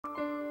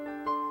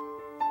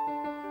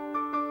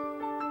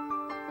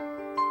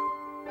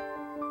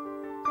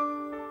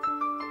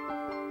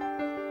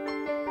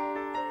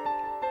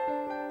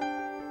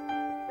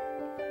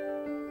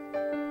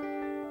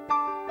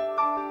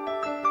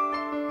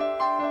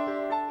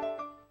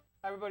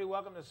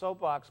Welcome to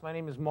Soapbox. My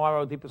name is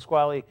Mauro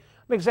DePasquale.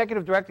 I'm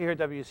Executive Director here at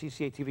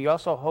WCCA TV,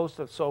 also host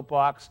of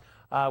Soapbox,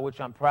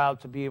 which I'm proud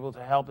to be able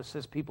to help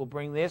assist people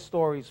bring their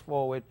stories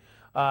forward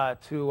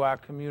to our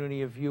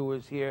community of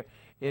viewers here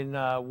in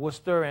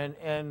Worcester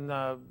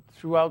and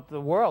throughout the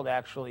world,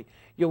 actually.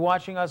 You're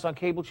watching us on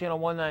cable channel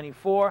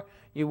 194.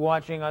 You're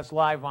watching us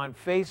live on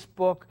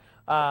Facebook.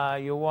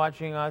 You're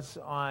watching us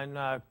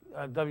on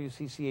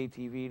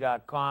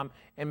WCCATV.com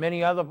and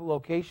many other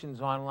locations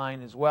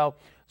online as well.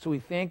 So we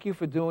thank you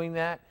for doing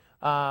that.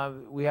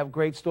 We have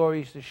great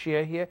stories to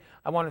share here.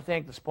 I want to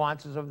thank the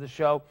sponsors of the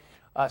show,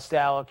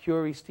 Stella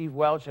Curie, Steve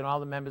Welch, and all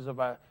the members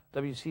of our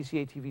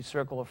WCCA TV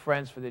Circle of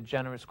Friends for their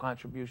generous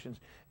contributions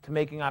to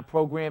making our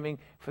programming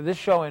for this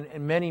show and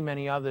many,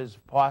 many others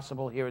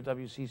possible here at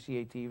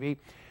WCCA TV.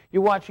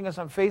 You're watching us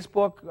on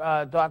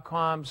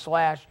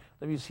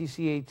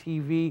Facebook.com/WCCA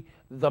TV,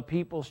 The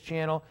People's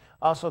Channel.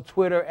 Also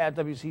Twitter at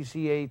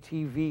WCCA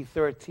TV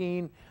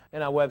 13,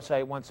 and our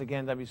website, once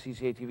again,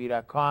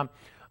 WCCATV.com.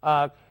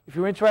 If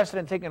you're interested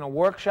in taking a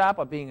workshop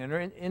or being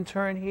an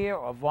intern here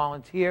or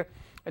volunteer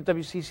at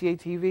WCCA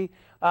TV,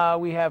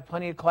 we have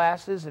plenty of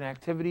classes and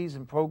activities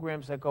and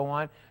programs that go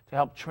on to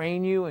help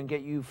train you and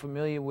get you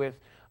familiar with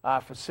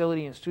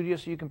facility and studio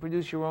so you can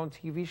produce your own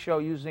TV show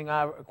using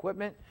our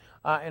equipment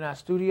in our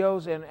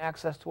studios and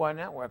access to our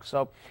network.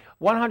 So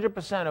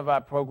 100% of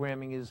our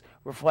programming is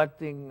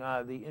reflecting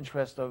the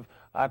interest of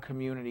our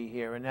community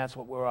here, and that's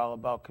what we're all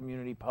about: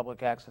 community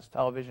public access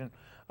television,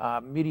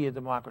 media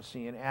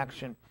democracy in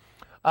action.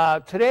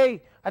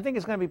 Today, I think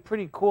it's going to be a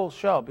pretty cool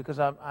show because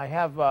I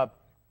have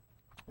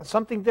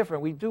something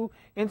different. We do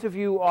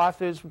interview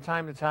authors from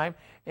time to time,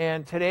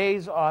 and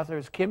today's author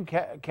is Kim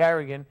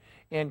Kerrigan,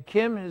 and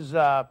Kim is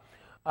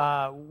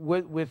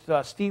with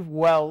Steve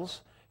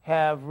Wells,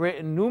 have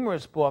written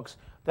numerous books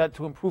that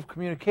to improve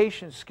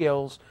communication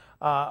skills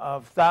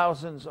of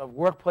thousands of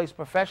workplace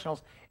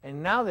professionals,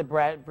 and now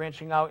they're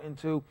branching out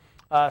into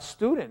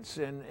students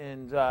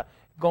and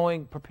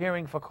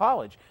preparing for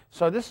college.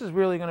 So this is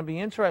really going to be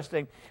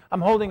interesting.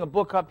 I'm holding a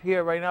book up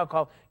here right now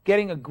called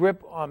Getting a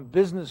Grip on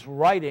Business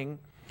Writing.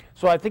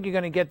 So I think you're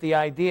going to get the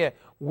idea.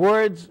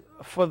 Words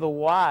for the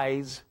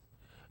Wise.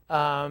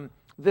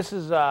 This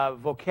is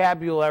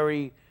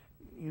vocabulary,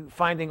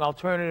 finding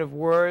alternative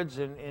words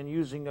and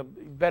using a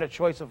better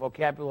choice of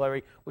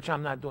vocabulary, which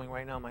I'm not doing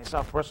right now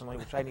myself personally,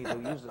 which I need to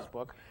use this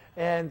book.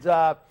 And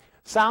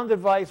sound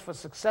advice for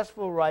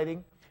successful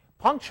writing,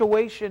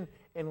 punctuation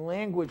and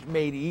language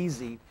made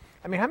easy.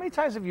 I mean, how many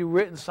times have you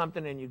written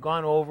something and you've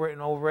gone over it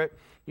and over it?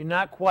 You're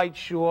not quite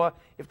sure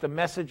if the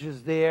message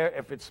is there,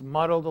 if it's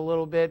muddled a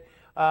little bit.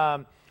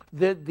 The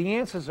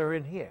answers are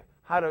in here.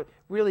 How to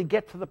really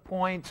get to the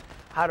point,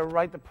 how to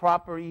write the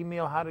proper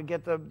email, how to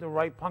get the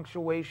right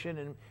punctuation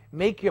and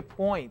make your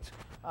point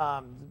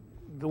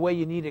the way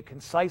you need it,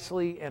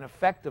 concisely and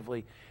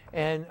effectively.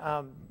 And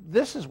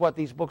this is what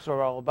these books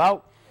are all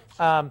about.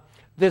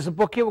 There's a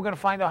book here, we're going to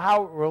find out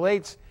how it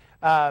relates.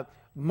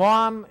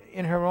 Mom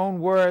in her own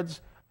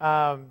words.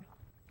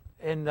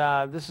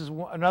 This is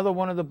another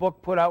one of the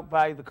book put out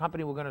by the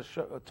company we're going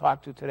to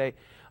talk to today.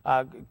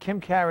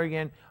 Kim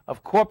Kerrigan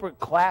of Corporate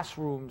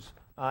Classrooms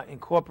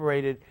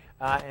Incorporated,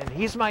 and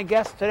he's my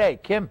guest today.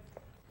 Kim.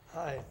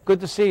 Hi.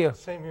 Good to see you.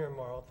 Same here,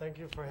 Mauro. Thank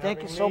you for having me.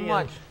 Thank you so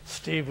much.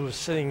 Steve, who's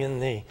sitting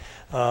in the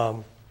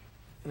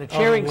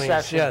cheering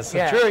section. Yes,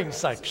 the cheering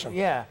section.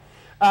 Yeah.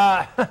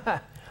 Hi,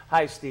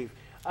 Steve.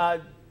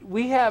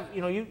 We have,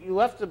 you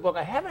left the book.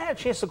 I haven't had a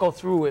chance to go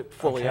through it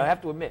fully, okay. I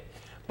have to admit.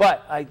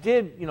 But I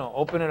did,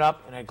 open it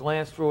up and I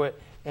glanced through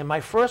it. And my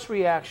first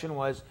reaction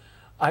was,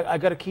 I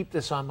got to keep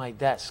this on my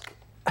desk.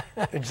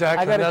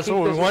 Exactly. That's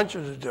what we want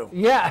you to do.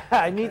 Yeah,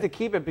 I need to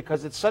keep it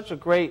because it's such a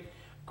great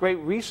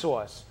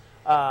resource,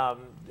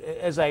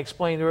 as I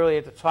explained earlier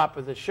at the top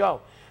of the show.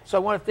 So I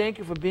want to thank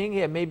you for being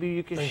here. Maybe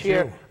you can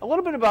share a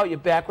little bit about your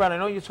background. I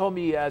know you told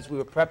me as we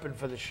were prepping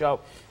for the show,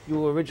 you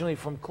were originally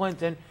from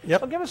Clinton. Yep.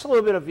 So give us a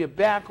little bit of your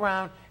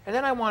background, and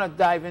then I want to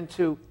dive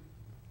into,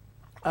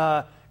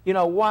 why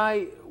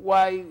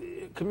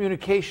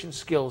communication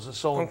skills are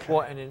so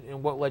important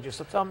and what led you.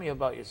 So tell me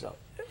about yourself.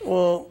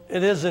 Well,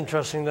 it is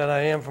interesting that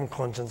I am from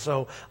Clinton,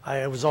 so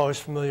I was always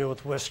familiar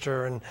with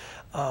Worcester, and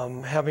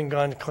having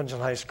gone to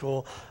Clinton High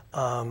School,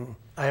 I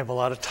have a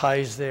lot of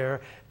ties there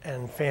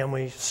and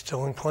family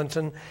still in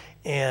Clinton.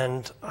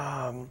 And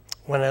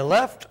when I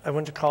left, I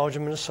went to college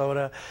in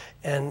Minnesota,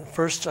 and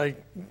first I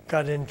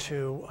got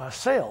into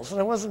sales,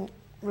 and I wasn't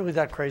really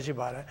that crazy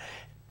about it.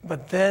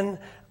 But then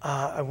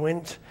I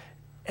went,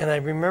 and I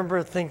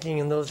remember thinking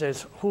in those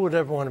days, who would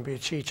ever want to be a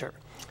teacher?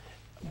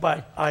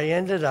 But I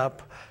ended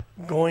up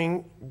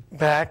going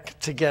back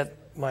to get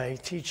my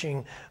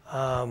teaching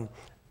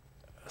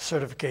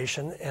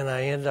certification, and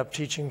I ended up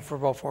teaching for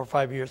about 4 or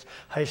 5 years,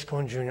 high school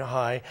and junior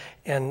high,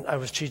 and I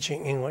was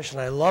teaching English, and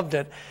I loved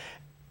it.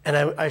 And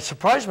I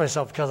surprised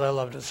myself because I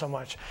loved it so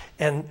much.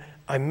 And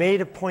I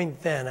made a point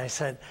then, I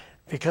said,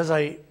 because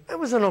I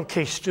was an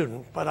okay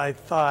student, but I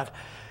thought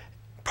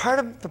part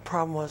of the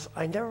problem was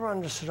I never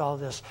understood all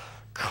this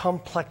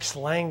complex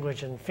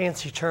language and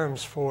fancy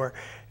terms for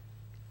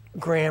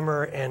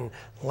grammar and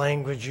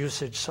language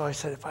usage. So I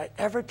said, if I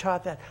ever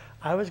taught that,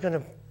 I was going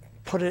to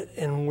put it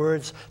in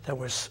words that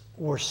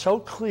were so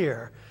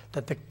clear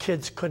that the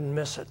kids couldn't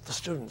miss it, the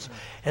students.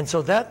 And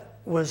so that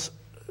was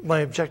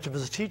my objective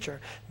as a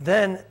teacher.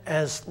 Then,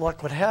 as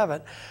luck would have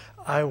it,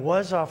 I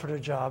was offered a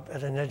job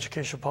at an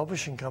educational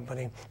publishing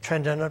company,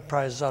 Trend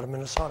Enterprises out of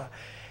Minnesota.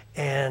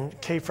 And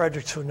Kay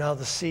Fredericks, who now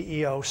the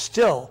CEO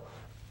still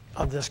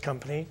of this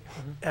company,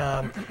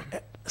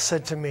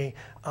 said to me,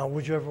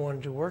 would you ever want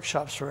to do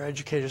workshops for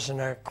educators and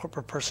our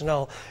corporate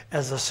personnel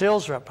as a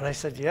sales rep? And I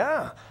said,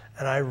 yeah.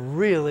 And I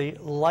really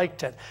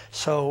liked it.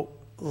 So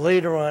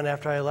later on,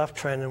 after I left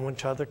Trend and went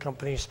to other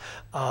companies,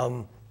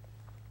 and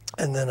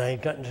then I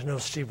got to know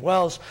Steve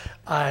Wells,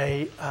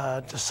 I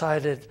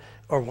decided,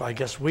 or I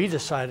guess we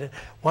decided,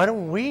 why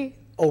don't we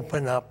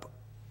open up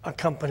a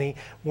company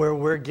where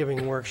we're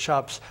giving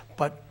workshops,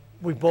 but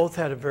we both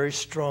had a very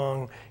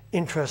strong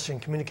interest in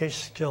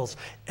communication skills,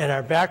 and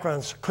our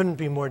backgrounds couldn't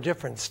be more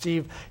different.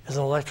 Steve is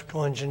an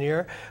electrical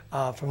engineer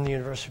from the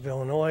University of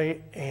Illinois,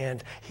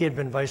 and he had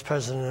been vice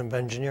president of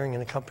engineering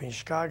in a company in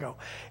Chicago.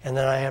 And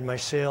then I had my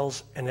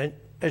sales and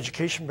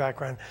education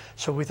background,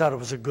 so we thought it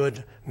was a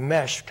good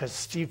mesh because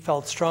Steve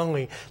felt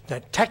strongly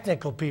that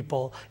technical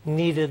people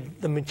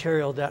needed the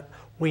material that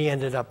we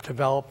ended up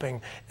developing,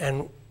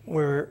 and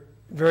we're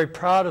very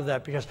proud of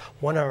that because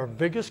one of our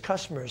biggest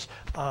customers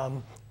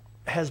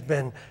has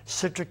been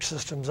Citrix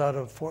Systems out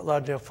of Fort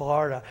Lauderdale,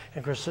 Florida, and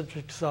of course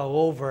Citrix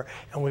all over,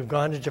 and we've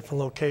gone to different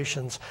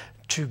locations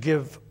to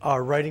give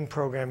our writing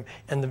program.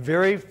 And the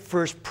very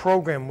first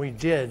program we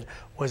did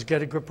was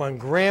Get a Grip on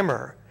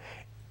Grammar,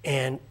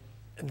 and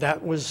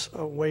that was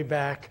way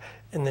back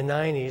in the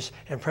 90s,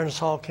 and Prentice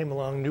Hall came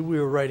along, knew we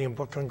were writing a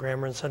book on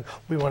grammar, and said,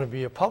 we want to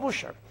be a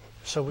publisher.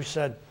 So we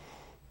said,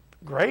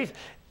 great.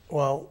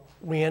 Well,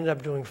 we ended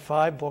up doing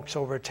 5 books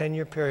over a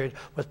 10-year period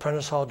with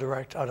Prentice Hall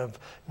Direct out of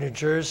New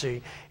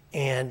Jersey,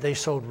 and they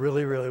sold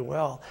really, really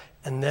well.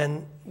 And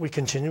then we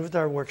continued with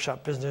our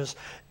workshop business,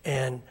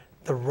 and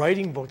the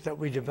writing book that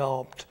we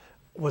developed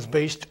was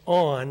based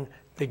on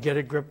the Get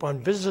a Grip on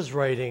Business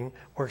Writing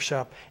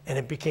workshop, and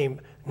it became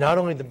not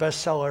only the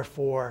bestseller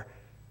for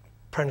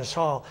Prentice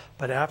Hall,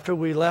 but after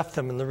we left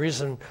them, and the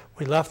reason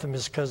we left them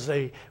is because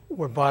they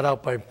were bought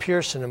out by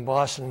Pearson in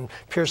Boston.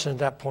 Pearson at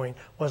that point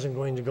wasn't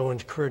going to go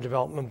into career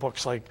development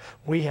books like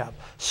we have.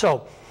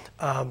 So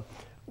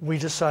we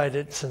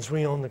decided, since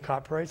we own the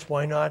copyrights,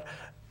 why not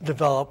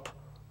develop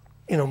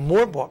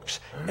more books?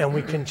 And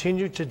we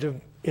continued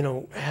to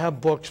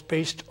have books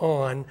based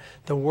on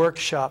the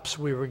workshops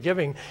we were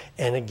giving.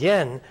 And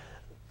again,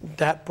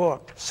 that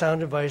book,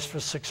 Sound Advice for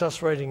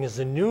Success Writing, is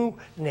the new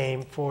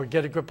name for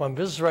Get a Grip on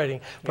Business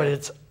Writing, but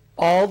it's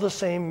all the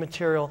same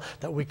material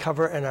that we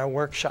cover in our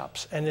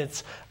workshops. And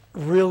it's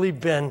really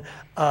been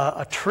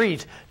a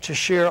treat to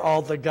share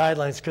all the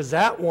guidelines, because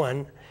that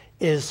one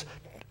is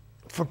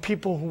for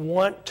people who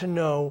want to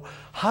know,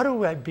 how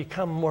do I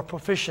become more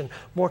proficient,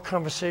 more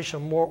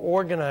conversational, more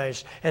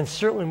organized, and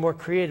certainly more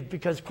creative?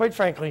 Because quite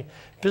frankly,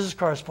 business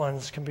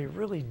correspondence can be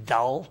really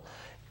dull.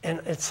 And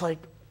it's like,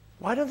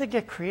 why don't they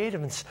get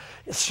creative and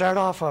start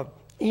off an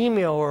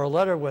email or a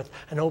letter with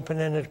an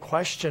open-ended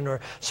question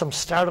or some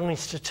startling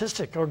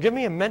statistic, or give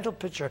me a mental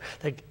picture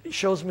that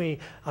shows me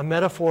a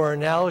metaphor or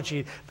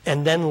analogy,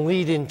 and then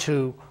lead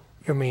into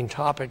your main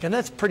topic. And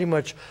that's pretty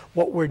much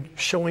what we're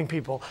showing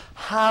people,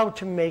 how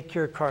to make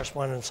your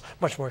correspondence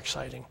much more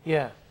exciting.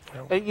 Yeah.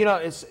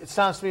 It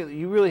sounds to me that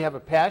you really have a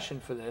passion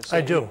for this.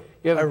 I do.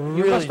 You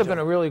must have been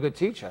a really good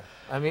teacher.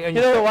 I mean, and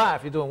you still are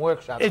if you're doing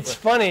workshops. It's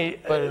funny,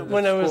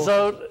 when I was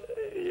out,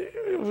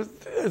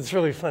 it's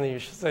really funny you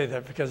should say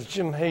that, because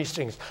Jim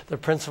Hastings, the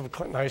principal of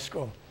Clinton High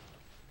School,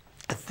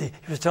 he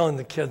was telling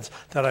the kids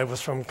that I was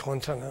from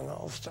Clinton and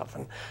all this stuff.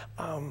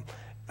 And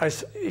I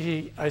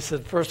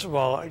said, first of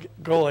all, I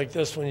go like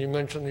this when you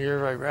mention the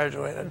year I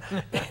graduated.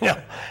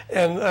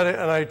 And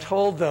I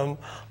told them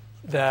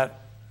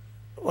that,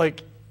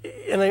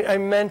 and I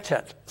meant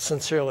it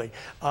sincerely.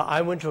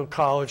 I went to a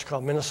college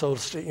called Minnesota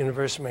State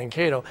University,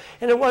 Mankato,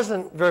 and it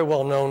wasn't very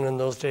well known in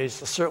those days,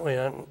 certainly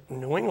not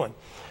in New England.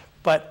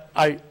 But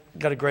I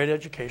got a great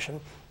education.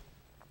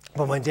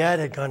 But my dad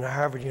had gone to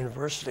Harvard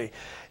University,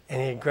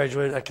 and he had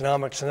graduated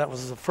economics, and that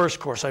was the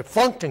first course. I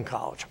flunked in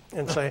college,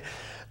 and so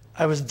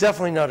I was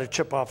definitely not a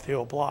chip off the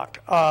old block.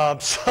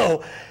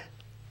 So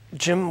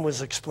Jim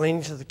was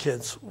explaining to the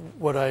kids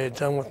what I had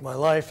done with my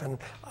life, and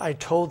I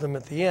told them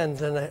at the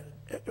end, and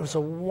it was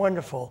a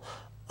wonderful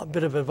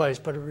bit of advice,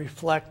 but it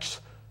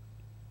reflects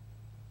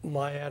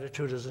my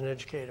attitude as an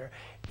educator.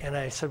 And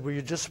I said, were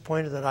you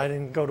disappointed that I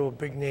didn't go to a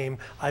big name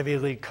Ivy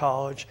League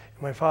college?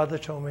 And my father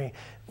told me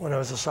when I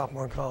was a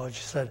sophomore in college,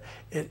 he said,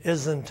 it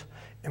isn't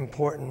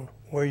important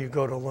where you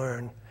go to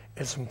learn.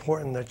 It's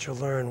important that you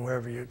learn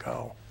wherever you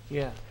go.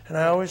 Yeah. And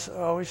I always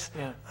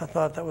I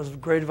thought that was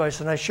great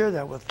advice, and I share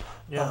that with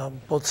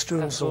both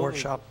students and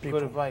workshop people.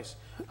 Good advice.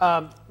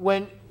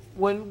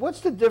 What's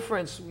the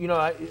difference?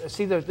 I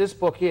see that this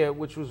book here,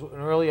 which was an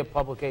earlier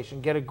publication,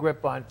 Get a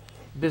Grip on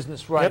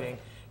Business Writing,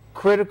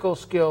 Critical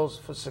Skills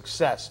for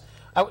Success.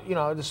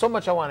 there's so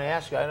much I want to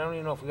ask you. I don't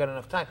even know if we got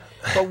enough time.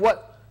 But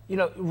what,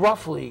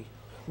 roughly,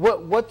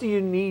 what do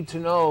you need to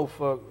know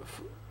for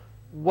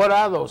what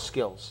are those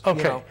skills?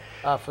 Okay.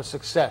 For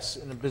success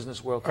in the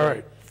business world today? All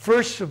right.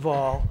 First of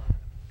all,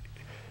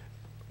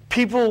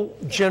 people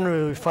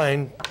generally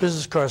find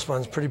business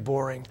correspondence pretty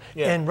boring,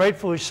 and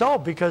rightfully so,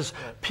 because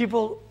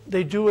people,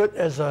 they do it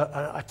as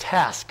a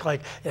task, like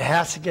it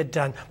has to get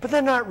done, but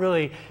they're not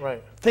really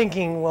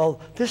thinking,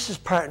 well, this is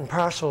part and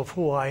parcel of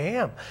who I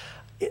am.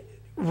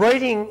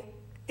 Writing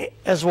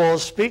as well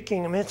as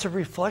speaking, I mean, it's a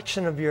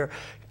reflection of your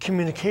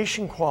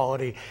communication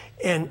quality,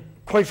 and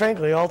quite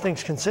frankly, all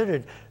things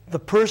considered, the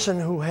person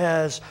who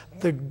has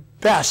the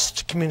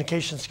best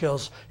communication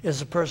skills is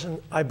the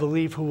person, I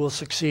believe, who will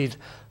succeed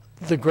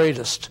the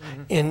greatest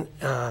in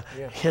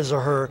his or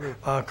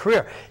her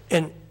career.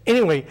 And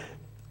anyway,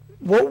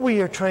 what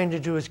we are trying to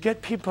do is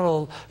get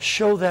people to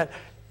show that,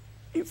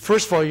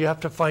 first of all, you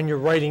have to find your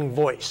writing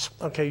voice.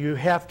 Okay, you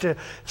have to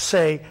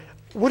say,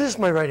 what is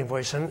my writing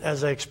voice? And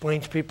as I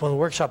explained to people in the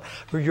workshop,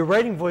 your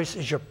writing voice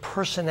is your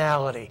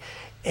personality.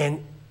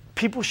 And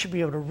people should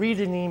be able to read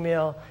an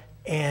email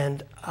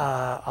and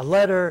a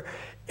letter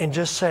and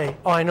just say,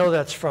 oh, I know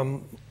that's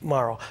from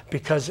Mauro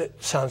because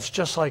it sounds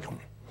just like him.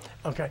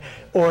 Okay,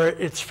 or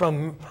it's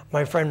from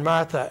my friend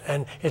Martha,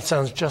 and it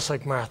sounds just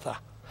like Martha.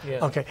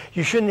 Okay,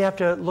 you shouldn't have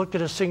to look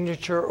at a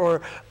signature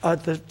or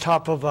at the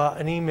top of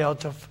an email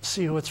to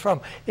see who it's from.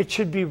 It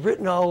should be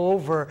written all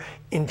over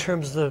in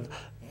terms of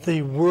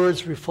the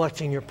words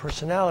reflecting your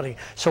personality.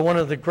 So one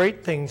of the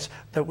great things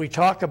that we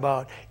talk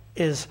about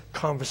is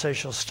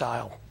conversational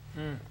style.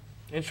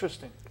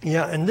 Interesting.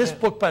 Yeah, and this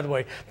book, by the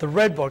way, the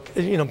red book,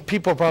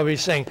 people are probably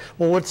saying,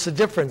 well, what's the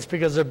difference?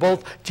 Because they're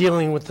both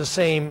dealing with the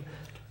same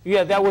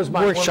that was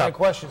one of workshop. my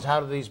questions. How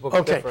do these books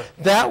differ?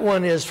 That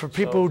one is for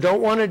people who don't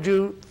want to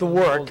do the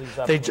work.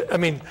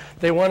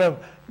 They want to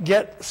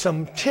get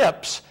some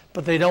tips,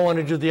 but they don't want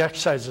to do the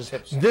exercises.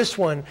 This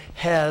one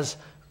has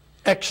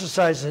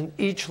exercises in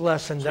each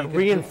lesson that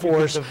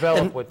reinforce,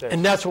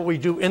 and that's what we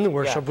do in the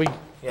workshop. We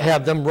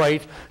have them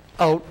write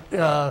out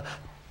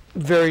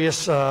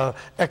various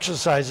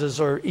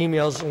exercises or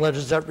emails and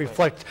letters that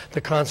reflect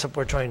the concept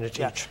we're trying to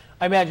teach.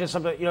 I imagine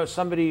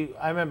somebody,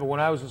 I remember when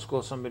I was in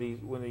school,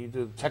 when they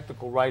do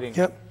technical writing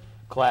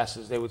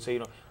classes, they would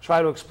say,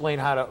 try to explain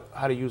how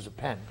to use a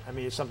pen. I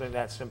mean, it's something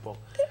that simple.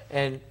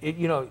 And,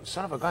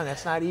 son of a gun,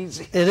 that's not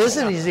easy. It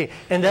isn't easy.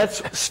 And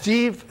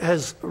Steve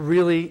has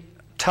really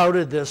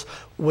touted this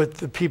with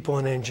the people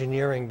in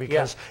engineering,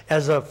 because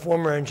as a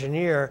former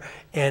engineer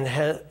and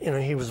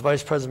he was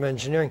vice president of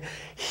engineering,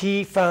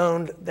 he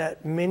found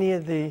that many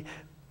of the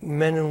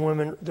men and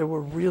women that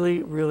were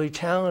really, really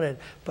talented,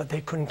 but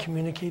they couldn't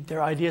communicate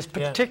their ideas,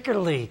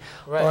 particularly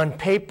on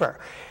paper.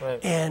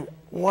 And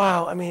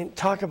wow, I mean,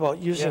 talk about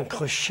using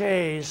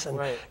cliches and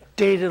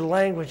dated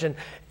language, and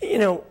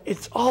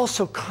it's all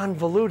so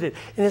convoluted.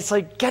 And it's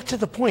like, get to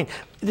the point.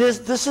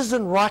 This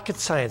isn't rocket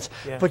science,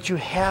 but you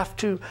have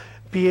to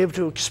be able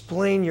to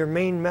explain your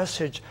main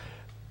message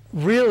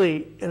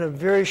really in a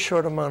very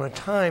short amount of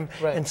time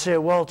and say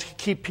it well to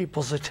keep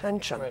people's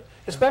attention.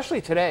 Especially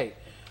today.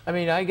 I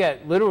mean, I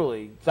get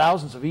literally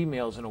thousands of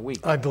emails in a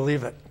week. I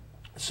believe it.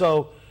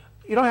 So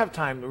you don't have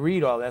time to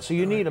read all that. So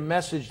you need a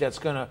message that's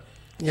going to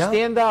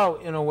stand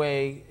out in a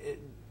way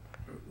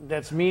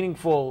that's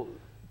meaningful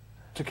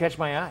to catch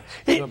my eyes.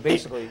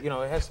 Basically, it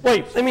has to be.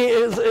 Wait, I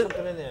mean,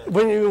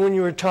 when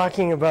you were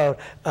talking about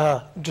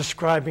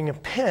describing a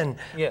pen,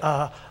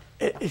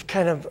 it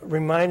kind of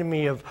reminded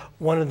me of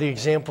one of the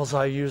examples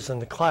I use in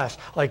the class.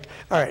 Like,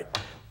 all right,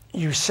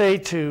 you say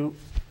to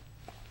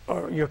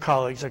your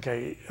colleagues,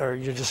 okay, or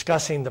you're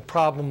discussing the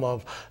problem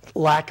of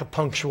lack of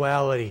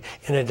punctuality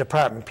in a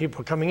department. People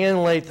are coming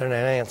in late, they're not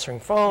answering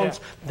phones,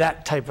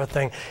 that type of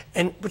thing.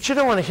 But you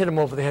don't want to hit them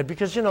over the head,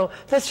 because,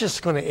 that's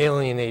just going to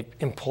alienate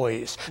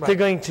employees. They're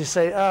going to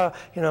say,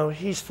 oh,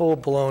 he's full of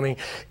baloney,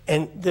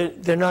 and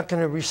they're not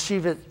going to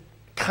receive it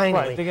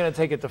kindly. They're going to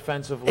take it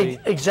defensively.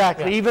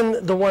 Exactly,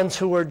 even the ones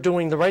who are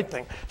doing the right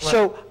thing.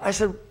 So I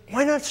said,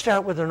 why not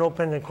start with an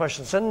open-ended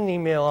question? Send an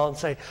email out and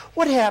say,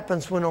 what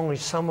happens when only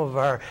some of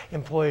our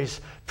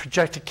employees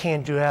project a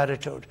can-do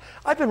attitude?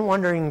 I've been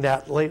wondering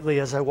that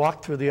lately as I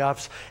walk through the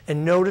office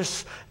and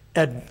notice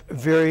at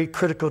very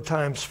critical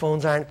times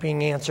phones aren't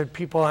being answered,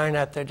 people aren't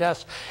at their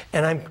desks,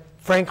 and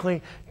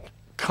frankly,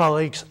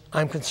 colleagues,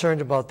 I'm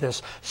concerned about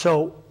this.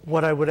 So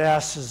what I would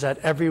ask is that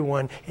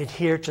everyone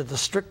adhere to the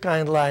strict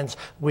guidelines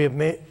we have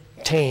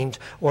maintained,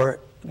 or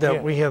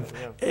that we have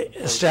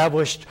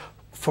established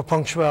for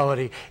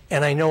punctuality,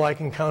 and I know I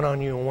can count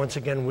on you, and once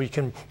again we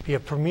can be a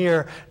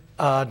premier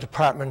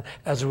department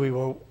as we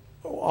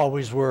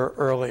always were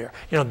earlier.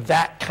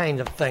 That kind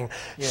of thing,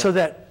 so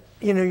that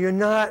you're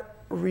not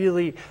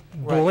really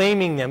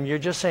blaming them. You're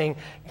just saying,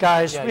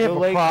 guys, we have a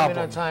problem. You're late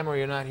on time, or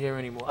you're not here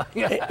anymore.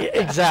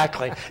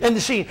 Exactly.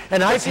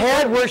 And I've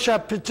had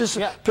workshop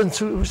participants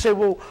who say,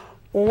 well,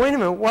 wait a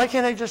minute, why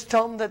can't I just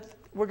tell them that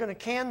we're going to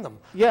can them.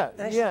 Yeah,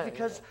 and I said,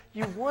 because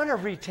you want to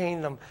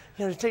retain them.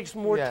 You know, it takes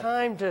more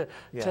time to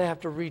have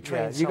to retrain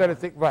someone. You got to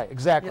think, right,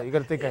 exactly. You got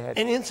to think ahead.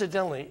 And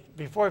incidentally,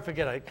 before I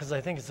forget, because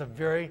I think it's a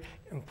very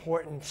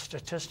important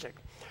statistic,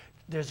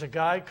 there's a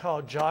guy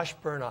called Josh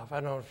Bernoff.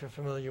 I don't know if you're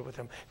familiar with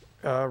him.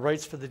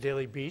 Writes for the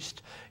Daily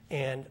Beast.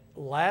 And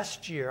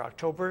last year,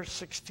 October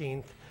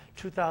 16th,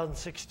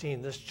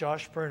 2016, this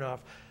Josh Bernoff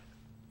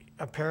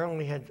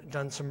apparently had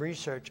done some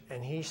research,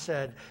 and he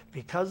said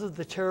because of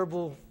the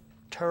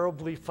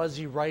terribly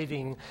fuzzy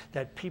writing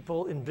that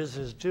people in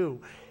business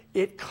do,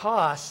 it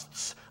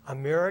costs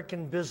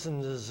American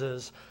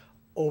businesses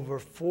over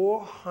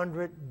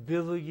 $400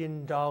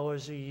 billion a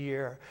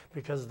year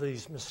because of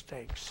these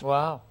mistakes.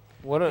 Wow.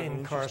 What an in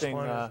interesting...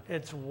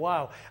 it's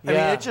wow. I mean,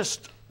 it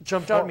just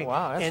jumped out at me.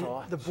 Wow, that's and a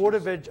lot. The Board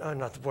of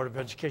not the Board of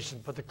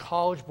Education, but the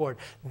College Board,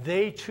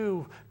 they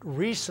too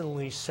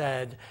recently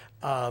said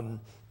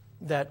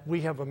that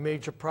we have a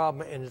major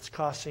problem, and it's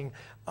costing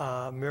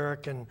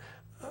Americans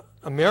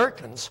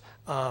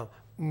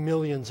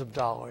millions of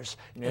dollars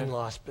in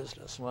lost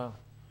business. Wow.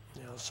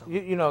 You know, so.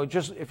 You know,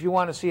 just if you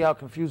want to see how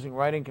confusing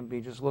writing can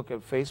be, just look at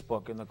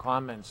Facebook in the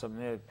comments. I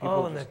mean,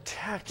 people and the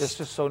text. It's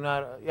just so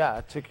not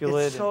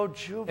articulate. It's so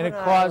juvenile. And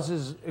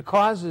it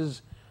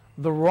causes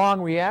the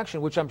wrong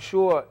reaction, which I'm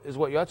sure is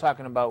what you're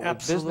talking about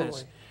with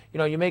business. You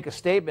know, you make a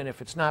statement,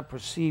 if it's not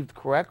perceived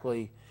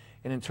correctly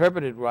and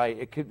interpreted right,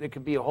 it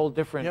could be a whole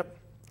different. Yep.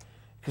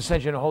 Can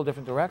send you in a whole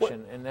different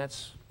direction, and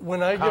that's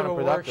when I give a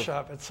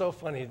workshop. It's so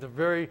funny. The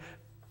very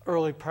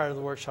early part of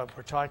the workshop,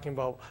 we're talking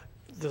about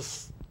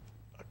this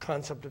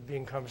concept of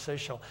being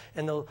conversational,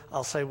 and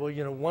I'll say, well,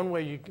 you know, one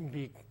way you can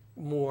be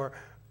more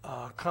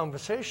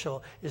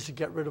conversational is to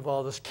get rid of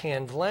all this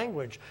canned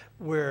language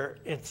where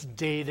it's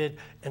dated,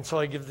 and so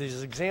I give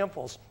these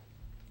examples.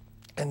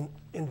 And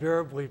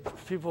invariably,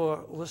 people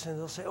are listening,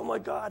 they'll say, oh my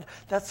God,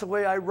 that's the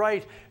way I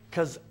write,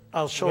 because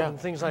I'll show them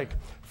things like,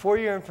 for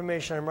your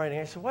information, I'm writing.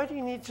 I said, why do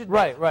you need to?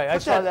 Right. I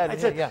saw that. I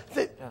said,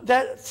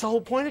 that's the whole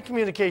point of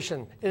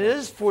communication. It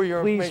is for your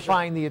information. Please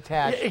find the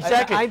attached. Yeah,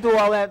 exactly. I do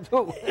all that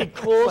too.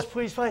 Equals,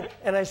 please find.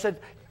 And I said,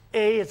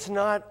 A, it's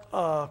not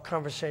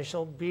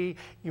conversational. B,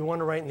 you want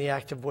to write in the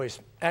active voice.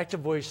 Active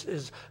voice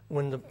is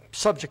when the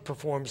subject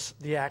performs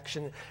the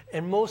action,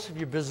 and most of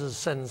your business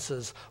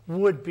sentences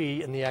would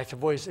be in the active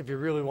voice if you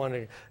really want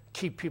to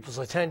keep people's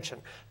attention.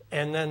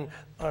 And then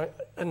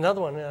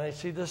another one, and I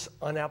see this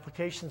on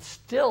applications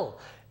still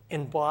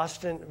in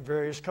Boston,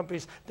 various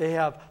companies, they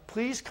have,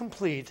 please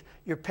complete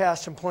your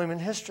past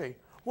employment history.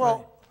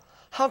 Well,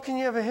 how can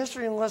you have a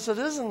history unless it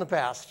is in the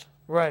past?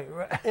 Right.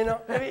 You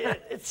know, I mean,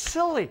 it's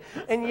silly.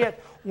 And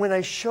yet, when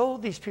I show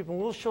these people,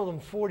 we'll show them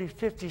 40,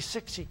 50,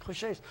 60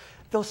 cliches,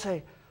 they'll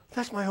say,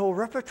 that's my whole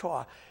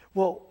repertoire.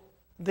 Well,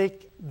 they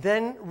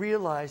then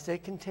realize they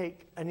can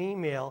take an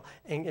email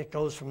and it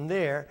goes from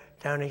there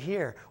down to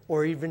here,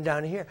 or even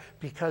down to here,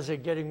 because they're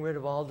getting rid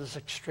of all this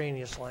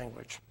extraneous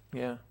language.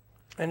 Yeah.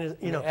 And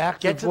you know,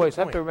 active voice.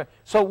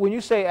 So when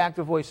you say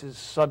active voice is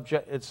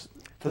subject, it's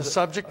the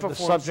subject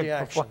performs the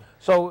action.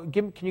 So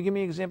can you give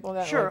me an example of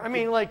that? Sure. I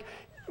mean, like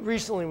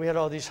recently we had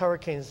all these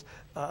hurricanes,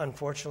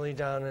 unfortunately,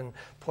 down in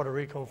Puerto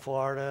Rico and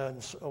Florida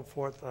and so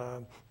forth,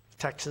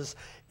 Texas,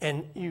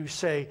 and you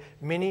say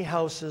many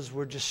houses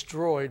were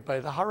destroyed by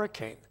the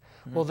hurricane.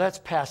 Well, that's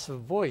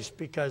passive voice,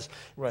 because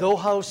though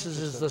houses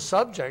is the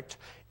subject,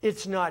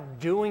 it's not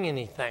doing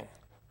anything,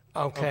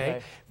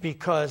 okay?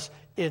 Because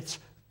it's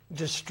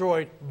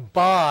destroyed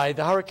by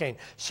the hurricane.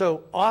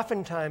 So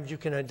oftentimes you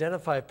can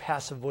identify a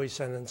passive voice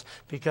sentence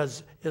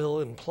because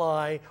it'll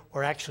imply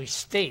or actually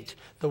state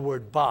the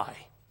word by,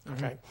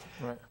 okay?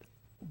 Right.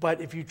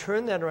 But if you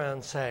turn that around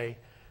and say,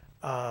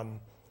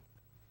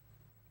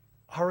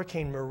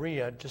 Hurricane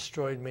Maria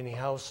destroyed many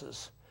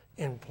houses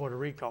in Puerto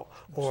Rico,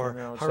 or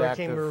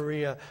Hurricane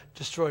Maria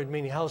destroyed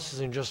many houses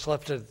and just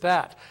left it at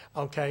that,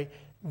 okay?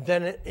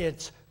 Then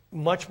it's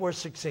much more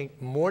succinct,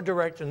 more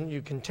direct, and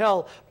you can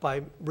tell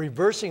by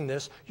reversing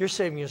this, you're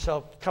saving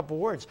yourself a couple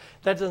words.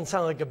 That doesn't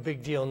sound like a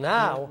big deal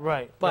now,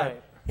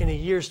 but in a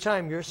year's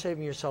time, you're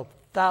saving yourself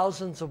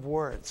thousands of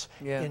words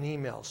in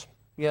emails.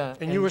 Yeah.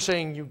 And you were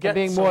saying you get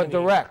being more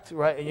direct,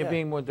 right? And you're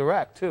being more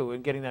direct, too,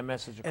 in getting that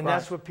message across. And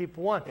that's what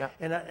people want. Yeah.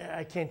 And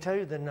I can't tell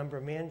you the number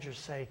of managers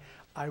say,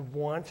 I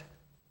want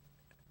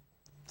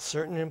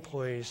certain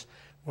employees,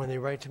 when they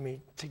write to me,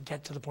 to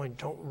get to the point,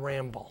 don't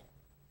ramble.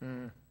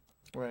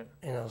 Right.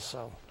 You know,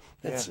 so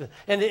it's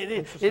and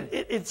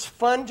it's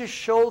fun to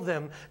show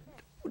them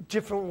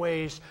different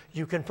ways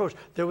you can approach.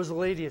 There was a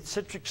lady at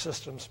Citrix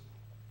Systems,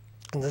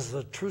 and this is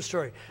a true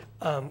story.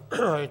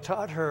 I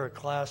taught her a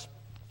class,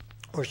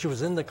 or she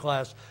was in the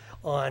class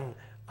on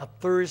a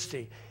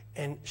Thursday,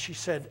 and she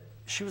said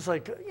she was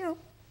like, you know,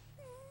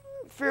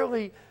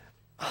 fairly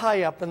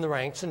high up in the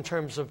ranks in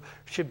terms of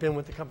she'd been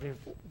with the company,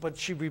 but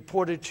she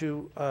reported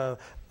to a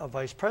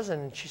vice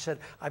president, and she said,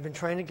 I've been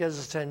trying to get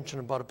his attention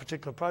about a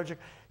particular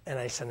project, and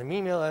I sent him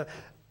email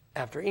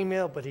after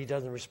email, but he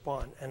doesn't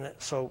respond. And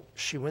so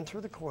she went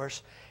through the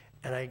course,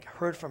 and I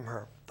heard from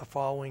her the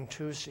following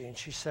Tuesday, and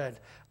she said,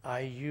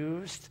 I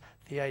used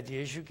the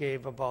ideas you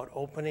gave about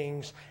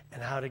openings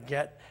and how to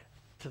get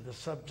to the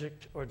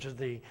subject or to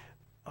the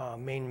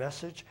main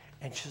message.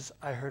 And she says,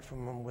 I heard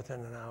from them within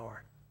an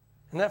hour.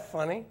 Isn't that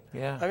funny?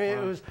 Yeah. I mean,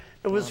 wow.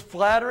 it was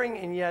flattering,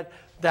 and yet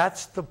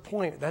that's the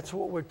point. That's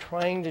what we're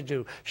trying to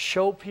do.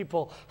 Show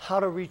people how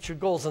to reach your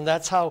goals. And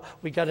that's how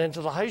we got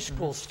into the high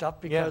school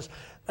stuff because,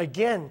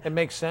 again, it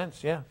makes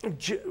sense, yeah.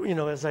 You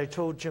know, as I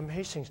told Jim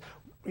Hastings,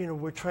 you know,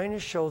 we're trying to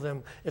show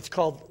them, it's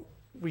called,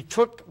 we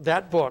took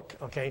that book,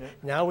 okay,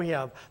 now we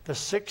have the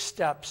 6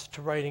 steps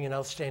to writing an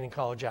outstanding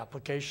college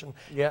application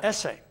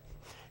essay.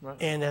 Right.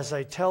 And as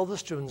I tell the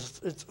students,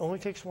 it only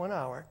takes 1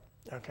 hour,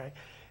 okay,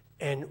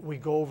 and we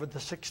go over the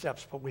 6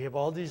 steps, but we have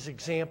all these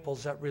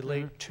examples that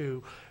relate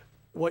to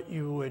what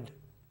you would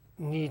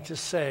need to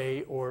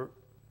say or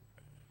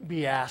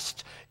be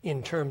asked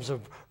in terms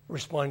of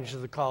responding to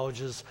the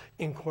college's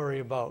inquiry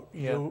about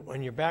you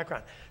and your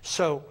background.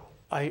 So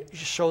I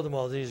show them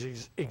all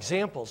these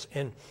examples,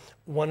 and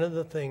one of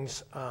the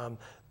things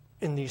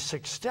in these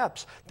 6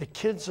 steps, the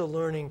kids are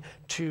learning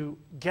to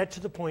get to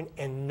the point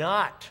and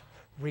not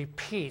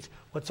repeat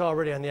what's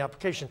already on the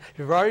application.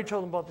 You've already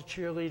told them about the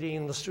cheerleading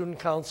and the student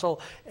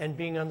council and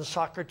being on the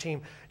soccer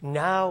team.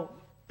 Now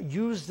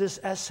use this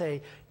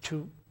essay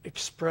to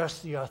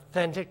express the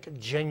authentic,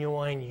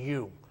 genuine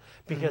you,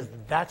 because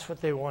that's what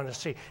they want to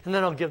see. And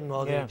then I'll give them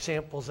all the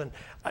examples. And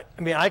I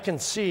mean, I can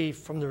see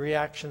from the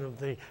reaction of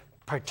the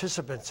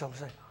participants, I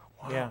was like,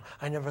 wow,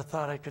 I never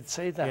thought I could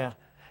say that. Yeah.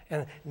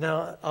 And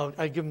now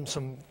I give them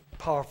some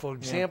powerful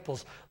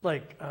examples.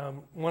 Like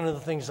one of the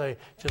things I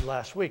did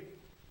last week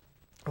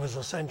was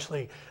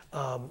essentially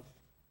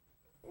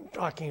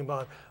talking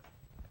about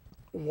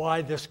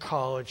why this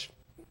college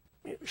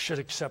should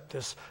accept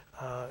this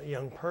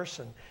young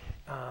person.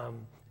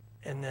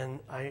 And then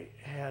I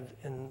had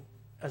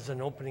as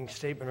an opening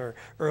statement or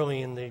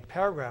early in the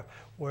paragraph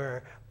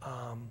where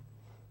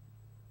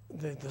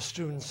the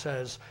student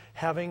says,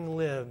 having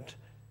lived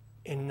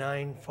in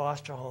 9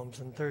 foster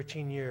homes in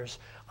 13 years,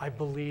 I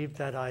believe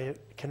that I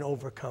can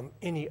overcome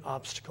any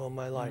obstacle in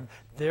my life.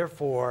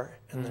 Therefore,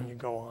 and then you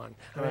go on.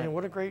 I mean,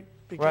 what a great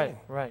beginning.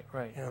 Right.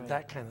 You know,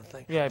 that kind of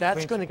thing. Yeah,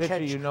 that's going to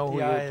catch you know who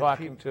you're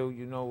talking to.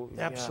 You know.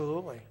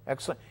 Absolutely. Yeah.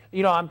 Excellent.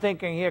 You know, I'm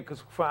thinking here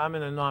because I'm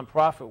in a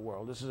nonprofit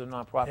world. This is a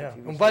nonprofit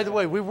TV And by the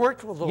way, we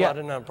worked with a lot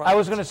of nonprofits. I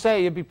was going to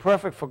say you'd be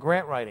perfect for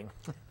grant writing.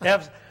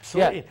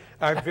 Absolutely.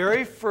 Our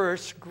very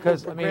first group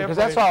of grant because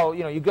that's all.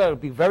 You know, you got to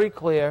be very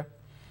clear.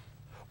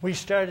 We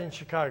started in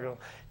Chicago,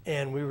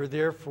 and we were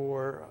there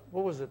for,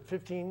 what was it,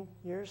 15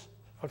 years?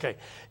 Okay.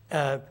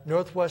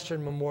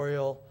 Northwestern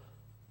Memorial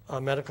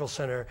Medical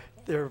Center,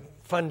 they're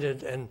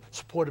funded and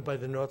supported by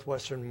the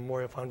Northwestern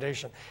Memorial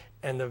Foundation.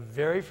 And the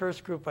very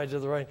first group I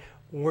did the writing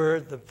were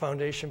the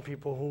foundation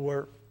people who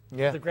were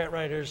the grant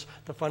writers,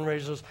 the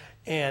fundraisers,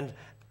 and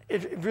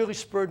it really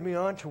spurred me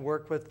on to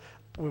work with,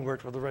 we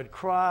worked with the Red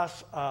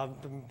Cross,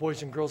 the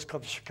Boys and Girls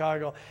Club of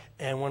Chicago,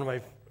 and one of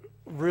my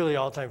really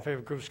all-time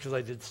favorite groups because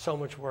I did so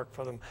much work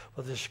for them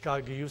with the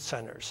Chicago Youth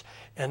Centers.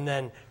 And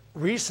then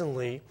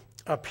recently,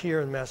 up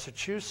here in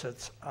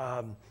Massachusetts,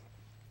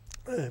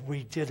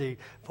 we did a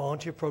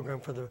volunteer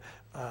program for the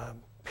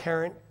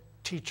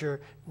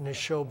parent-teacher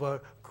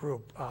Neshoba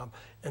group.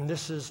 And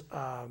this is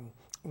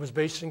was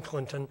based in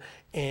Clinton,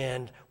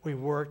 and we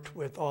worked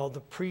with all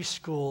the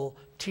preschool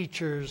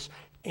teachers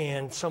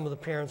and some of the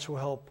parents who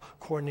help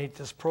coordinate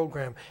this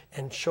program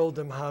and showed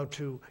them how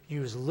to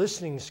use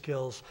listening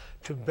skills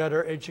to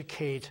better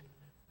educate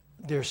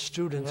their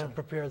students and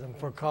prepare them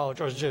for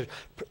college, or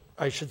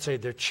I should say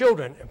their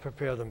children and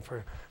prepare them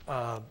for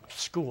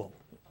school.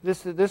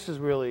 This is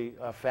really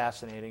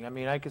fascinating. I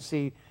mean, I could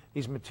see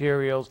these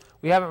materials.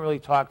 We haven't really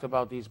talked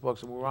about these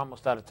books, and we're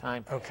almost out of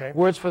time. Okay.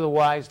 Words for the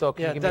Wise, though.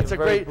 Can you give that's me a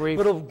great brief?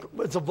 little.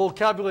 It's a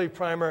vocabulary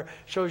primer.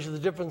 Shows you the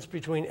difference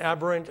between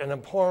aberrant and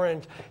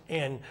abhorrent,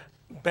 and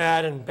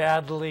bad and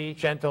badly.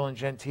 Gentle and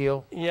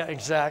genteel. Yeah,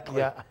 exactly.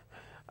 Yeah.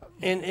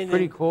 And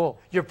pretty cool.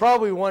 You're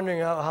probably wondering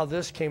how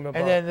this came about.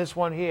 And then this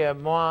one here,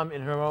 Mom,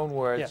 in her own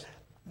words.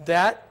 Yeah.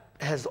 That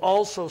has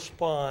also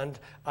spawned,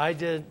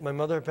 my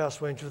mother had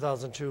passed away in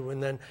 2002,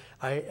 and then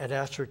I had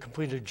asked her to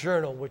complete a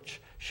journal, which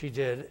she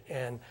did,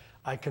 and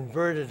I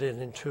converted it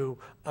into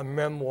a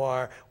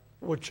memoir,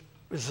 which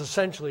is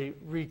essentially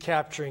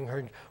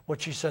recapturing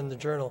what she said in the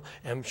journal,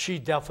 and she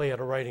definitely had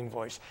a writing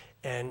voice,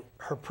 and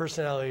her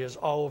personality is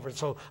all over it.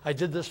 So I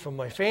did this for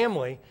my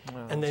family,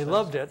 and they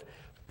loved it,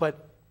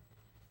 but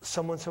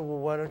someone said, well,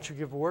 why don't you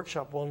give a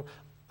workshop? Well,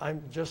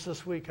 just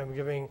this week, I'm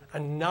giving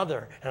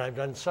another, and I've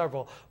done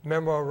several,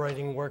 memoir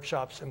writing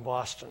workshops in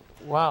Boston.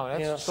 Wow,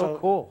 that's so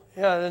cool.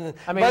 Yeah, and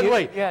I mean, by the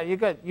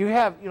way, you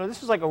have,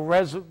 this is like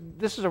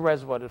this is a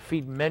reservoir to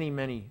feed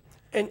many.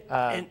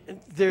 And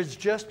there's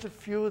just a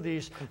few of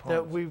these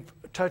that we've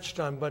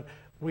touched on, but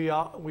we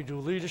do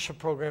leadership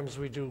programs,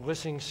 we do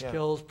listening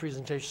skills,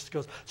 presentation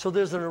skills. So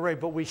there's an array,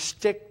 but we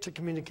stick to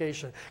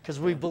communication because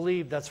we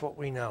believe that's what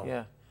we know.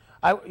 Yeah.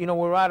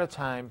 We're out of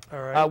time.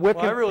 All right. Where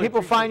can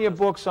people find your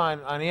books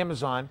on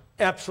Amazon?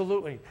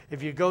 Absolutely.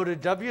 If you go to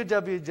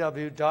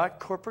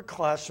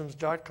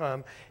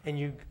www.corporateclassrooms.com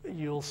and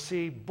you'll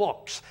see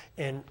books,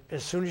 and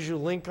as soon as you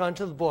link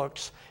onto the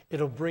books,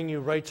 it'll bring you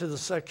right to the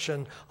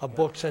section of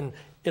books, and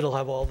it'll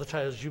have all the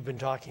titles you've been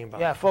talking about.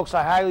 Yeah, folks,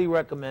 I highly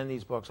recommend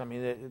these books. I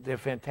mean, they're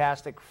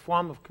fantastic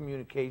form of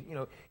communicate. You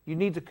know, you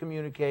need to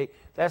communicate.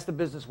 That's the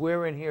business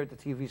we're in here at the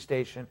TV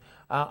station.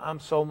 I'm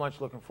so much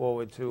looking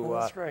forward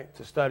to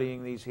to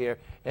studying these here,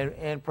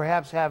 and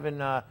perhaps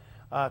having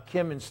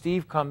Kim and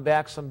Steve come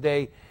back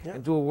someday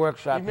and do a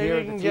workshop here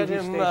at the TV station. Maybe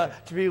you can get him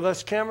to be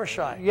less camera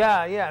shy.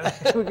 Yeah,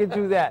 we can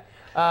do that.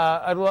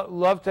 I'd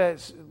love to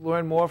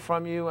learn more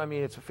from you. I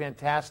mean, it's a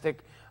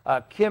fantastic.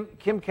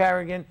 Kim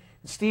Kerrigan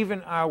and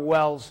Stephen R.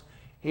 Wells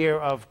here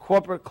of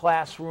Corporate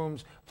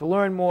Classrooms. To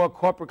learn more,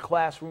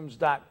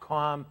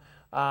 corporateclassrooms.com.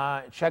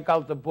 Check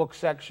out the book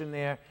section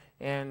there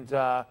and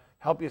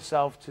help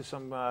yourself to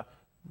some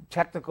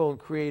technical and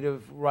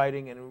creative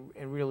writing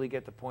and really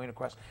get the point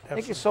across. Absolutely.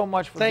 Thank you so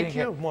much for being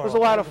here. Mauro. It was a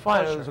lot of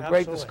fun. Pleasure. It was a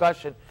great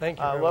discussion. Thank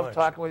you I very love much.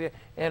 talking with you.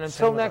 And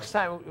until next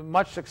time,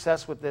 much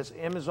success with this.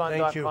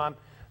 Amazon.com.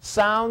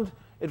 Sound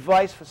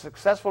advice for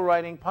successful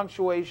writing,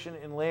 punctuation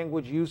and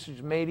language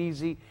usage made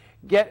easy.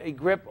 Get a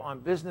grip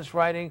on business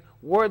writing.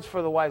 Words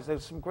for the Wise.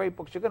 There's some great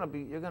books. You're gonna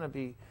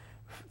be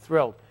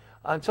thrilled.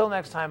 Until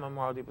next time, I'm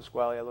Mauro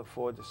DePasquale. I look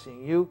forward to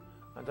seeing you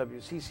on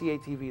WCCA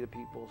TV, the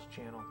People's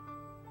Channel.